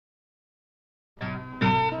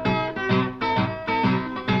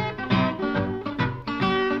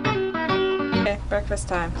breakfast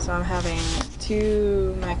time. So I'm having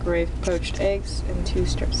 2 microwave poached eggs and 2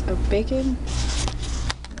 strips of bacon.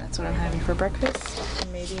 That's what I'm having for breakfast.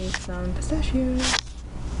 And maybe some pistachios.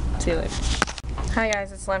 See you later. Hi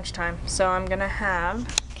guys, it's lunchtime. So I'm gonna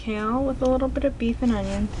have kale with a little bit of beef and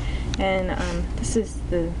onion. And this is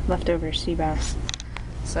the leftover sea bass.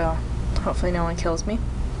 So hopefully no one kills me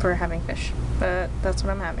for having fish. But that's what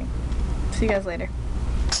I'm having. See you guys later.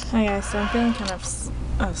 Hi guys, so I'm feeling kind of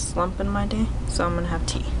a slump in my day, so I'm gonna have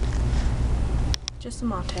tea. Just a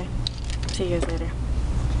mate. See you guys later.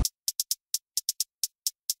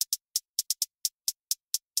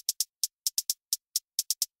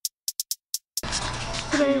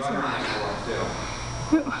 Today's vlog.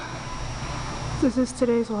 This is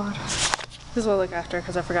today's vlog. This is what I look after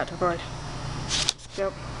because I forgot to record.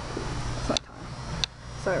 Yep. It's that time.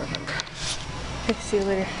 So I remember. Okay, see you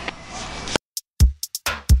later.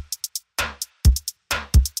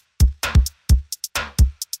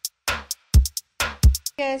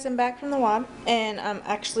 Hey guys, I'm back from the WOD and I'm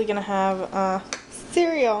actually gonna have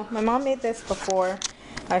cereal. My mom made this before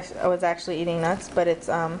I was actually eating nuts, but it's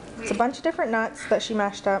a bunch of different nuts that she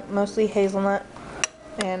mashed up, mostly hazelnut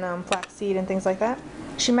and flaxseed and things like that.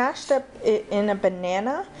 She mashed up it in a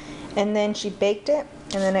banana and then she baked it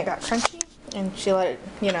and then it got crunchy and she let it,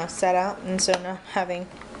 you know, set out, and so now I'm having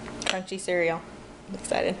crunchy cereal. I'm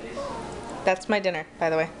excited. That's my dinner,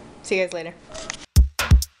 by the way. See you guys later.